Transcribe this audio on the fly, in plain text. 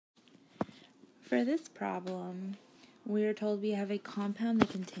For this problem, we are told we have a compound that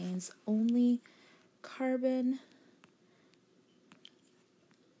contains only carbon,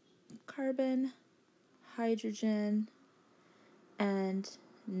 hydrogen, and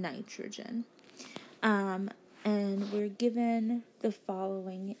nitrogen. And we're given the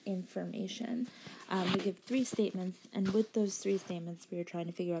following information. We give 3 statements, and with those 3 statements, we are trying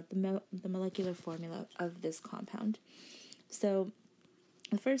to figure out the molecular formula of this compound. So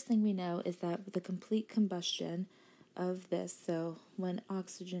the first thing we know is that with the complete combustion of this, so when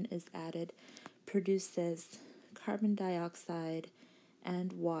oxygen is added, produces carbon dioxide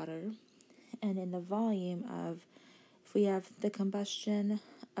and water. And in the volume of, if we have the combustion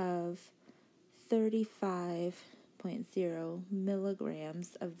of 35.0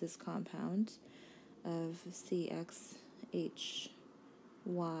 milligrams of this compound of CXHY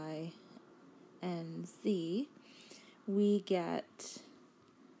and Z, we get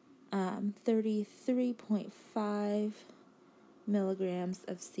 33.5 milligrams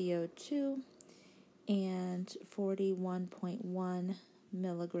of CO2 and 41.1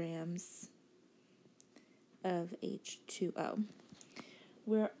 milligrams of H2O.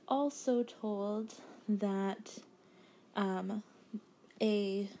 We're also told that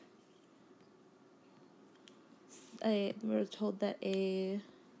a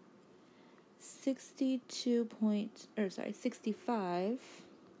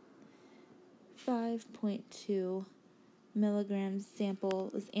 5.2 milligrams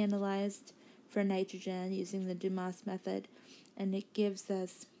sample was analyzed for nitrogen using the Dumas method, and it gives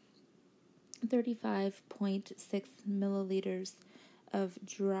us 35.6 milliliters of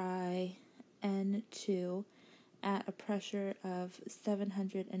dry N2 at a pressure of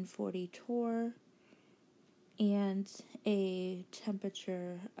 740 torr and a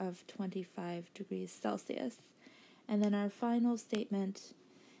temperature of 25 degrees Celsius. And then our final statement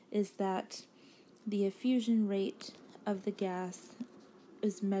is that the effusion rate of the gas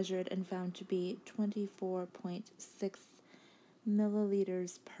is measured and found to be 24.6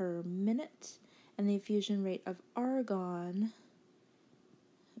 milliliters per minute, and the effusion rate of argon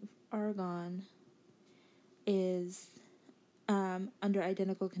is under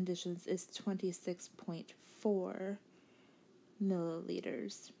identical conditions is 26.4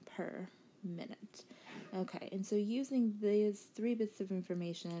 milliliters per minute. Okay, and so using these 3 bits of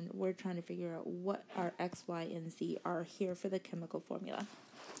information, we're trying to figure out what our X, Y, and Z are here for the chemical formula.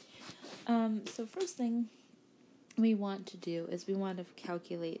 So first thing we want to do is we want to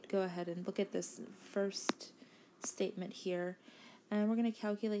go ahead and look at this first statement here, and we're going to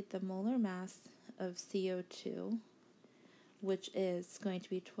calculate the molar mass of CO2, which is going to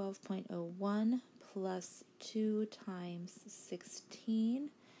be 12.01 plus 2 times 16,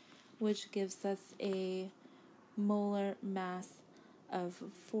 which gives us a molar mass of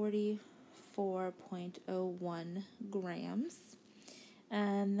 44.01 grams.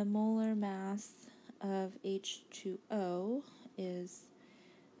 And the molar mass of H2O is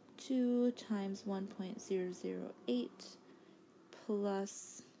 2 times 1.008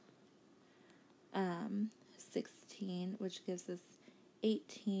 plus 16, which gives us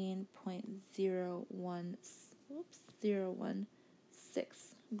 18.016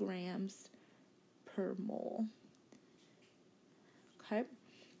 grams per mole. Okay.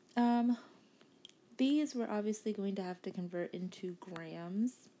 These we're obviously going to have to convert into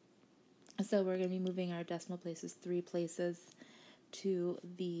grams. So we're going to be moving our decimal places 3 places to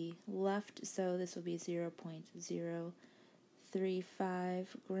the left. So this will be 0.035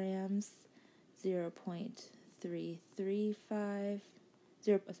 grams,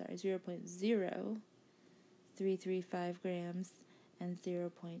 0.335 grams, and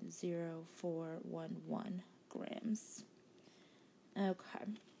 0.0411 grams. Okay.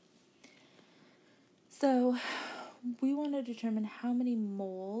 So we want to determine how many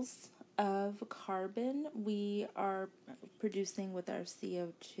moles of carbon we are producing with our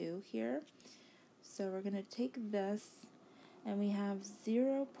CO2 here. So we're going to take this, and we have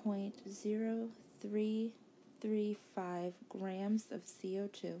 0.0335 grams of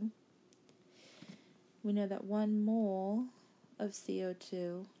CO2. We know that 1 mole of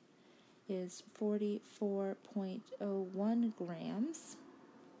CO2 is 44.01 grams.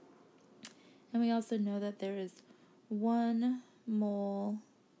 And we also know that there is 1 mole,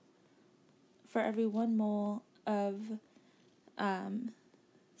 for every 1 mole of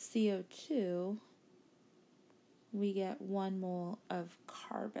CO2, we get 1 mole of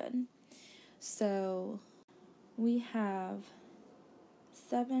carbon. So we have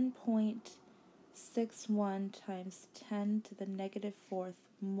 7.61 times 10 to the negative 4th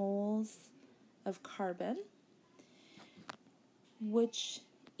moles of carbon, which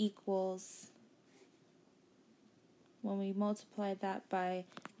equals when we multiply that by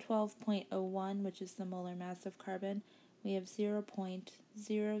 12.01, which is the molar mass of carbon, we have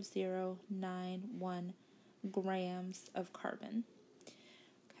 0.0091 grams of carbon.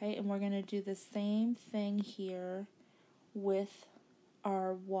 Okay, and we're going to do the same thing here with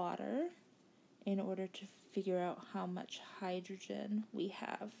our water in order to figure out how much hydrogen we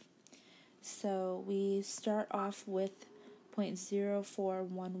have. So we start off with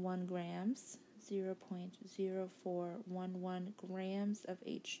 0.0411 grams, 0.0411 grams of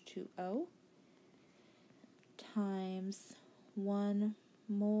H2O times 1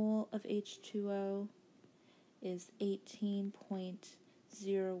 mole of H2O is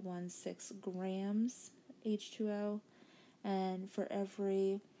 18.016 grams H2O, and for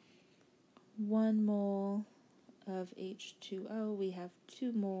every 1 mole of H2O, we have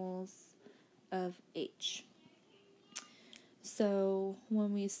 2 moles of H. So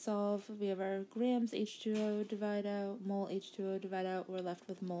when we solve, we have our grams H2O divide out, mole H2O divide out, we're left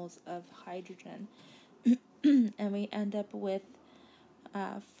with moles of hydrogen. And we end up with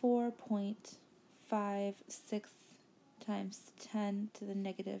 4.56 times 10 to the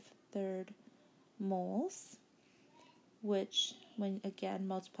negative third moles, which, when again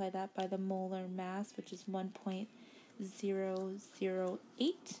multiply that by the molar mass, which is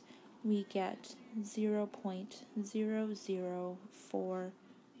 1.008, we get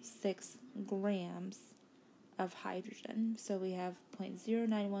 0.0046 grams of hydrogen. So we have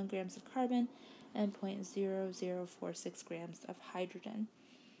 0.091 grams of carbon and 0.0046 grams of hydrogen.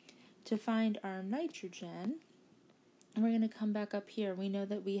 To find our nitrogen, we're going to come back up here. We know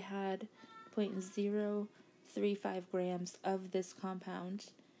that we had 0.035 grams of this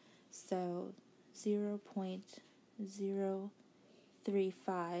compound, so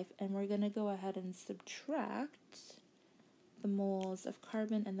 0.035, and we're going to go ahead and subtract the moles of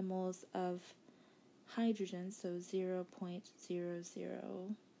carbon and the moles of hydrogen, so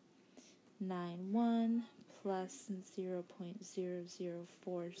 0.0091 plus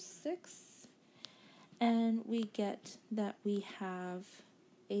 0.0046, and we get that we have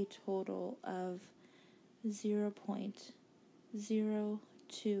a total of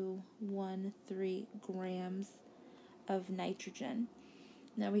 0.0213 grams of nitrogen.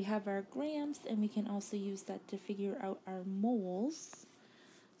 Now we have our grams, and we can also use that to figure out our moles.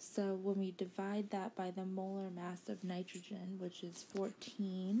 So when we divide that by the molar mass of nitrogen, which is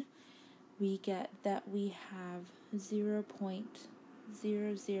 14, we get that we have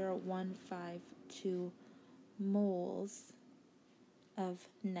 0.00152 moles of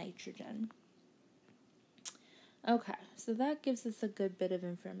nitrogen. Okay, so that gives us a good bit of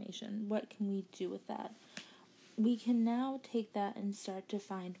information. What can we do with that? We can now take that and start to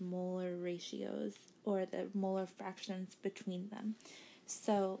find molar ratios, or the molar fractions between them.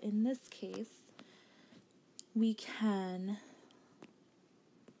 So in this case, we can,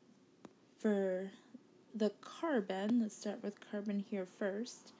 for the carbon, let's start with carbon here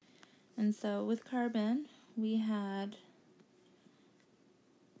first. And so with carbon, we had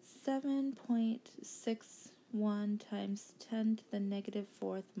 7.61 times 10 to the negative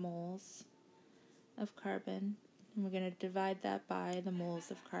fourth moles of carbon. And we're going to divide that by the moles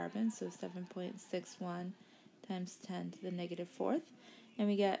of carbon, so 7.61 times 10 to the negative fourth. And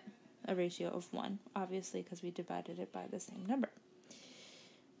we get a ratio of 1, obviously, because we divided it by the same number.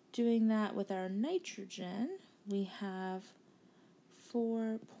 Doing that with our nitrogen, we have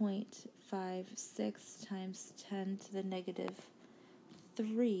 4.56 times 10 to the negative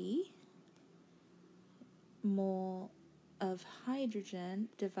 3 mole of hydrogen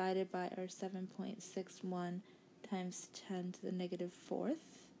divided by our 7.61 times 10 to the negative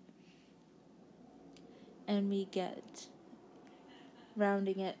fourth. And we get,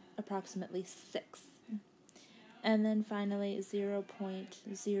 rounding it, approximately 6. And then finally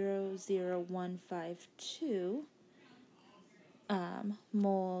 0.00152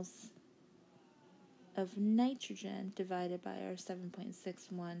 moles of nitrogen divided by our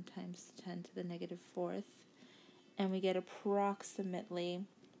 7.61 times 10 to the negative fourth, and we get approximately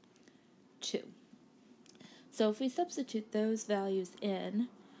 2. So if we substitute those values in,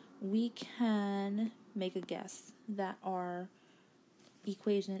 we can make a guess that our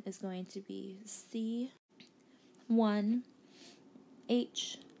equation is going to be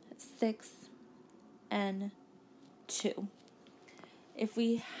C1H6N2. If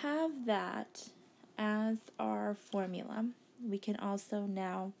we have that as our formula, we can also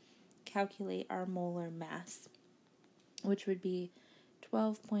now calculate our molar mass, which would be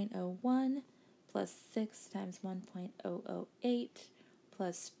 12.01 plus 6 times 1.008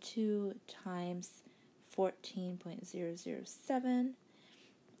 plus 2 times 14.007,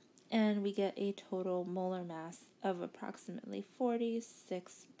 and we get a total molar mass of approximately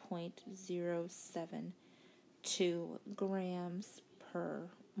 46.072 grams per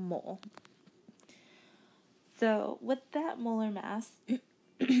mole. So with that molar mass,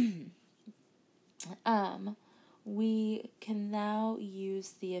 we can now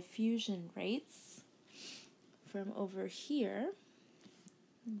use the effusion rates from over here.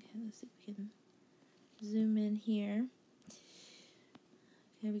 Okay, let's see if we can zoom in here.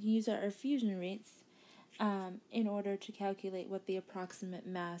 Okay, we can use our effusion rates in order to calculate what the approximate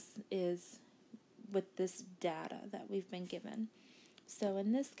mass is with this data that we've been given. So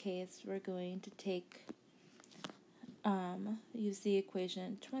in this case, we're going to take use the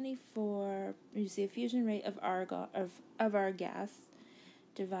equation 24, use the effusion rate of argon of our gas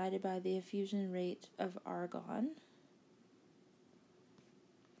divided by the effusion rate of argon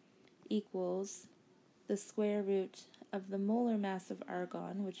equals the square root of the molar mass of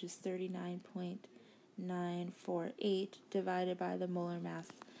argon, which is 39.948, divided by the molar mass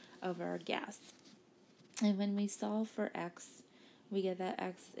of our gas. And when we solve for x, we get that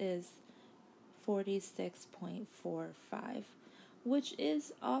x is 46.45, which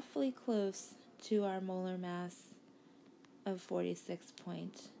is awfully close to our molar mass of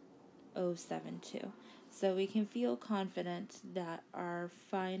 46.072. So we can feel confident that our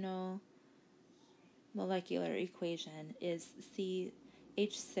final molecular equation is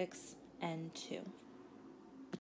CH6N2.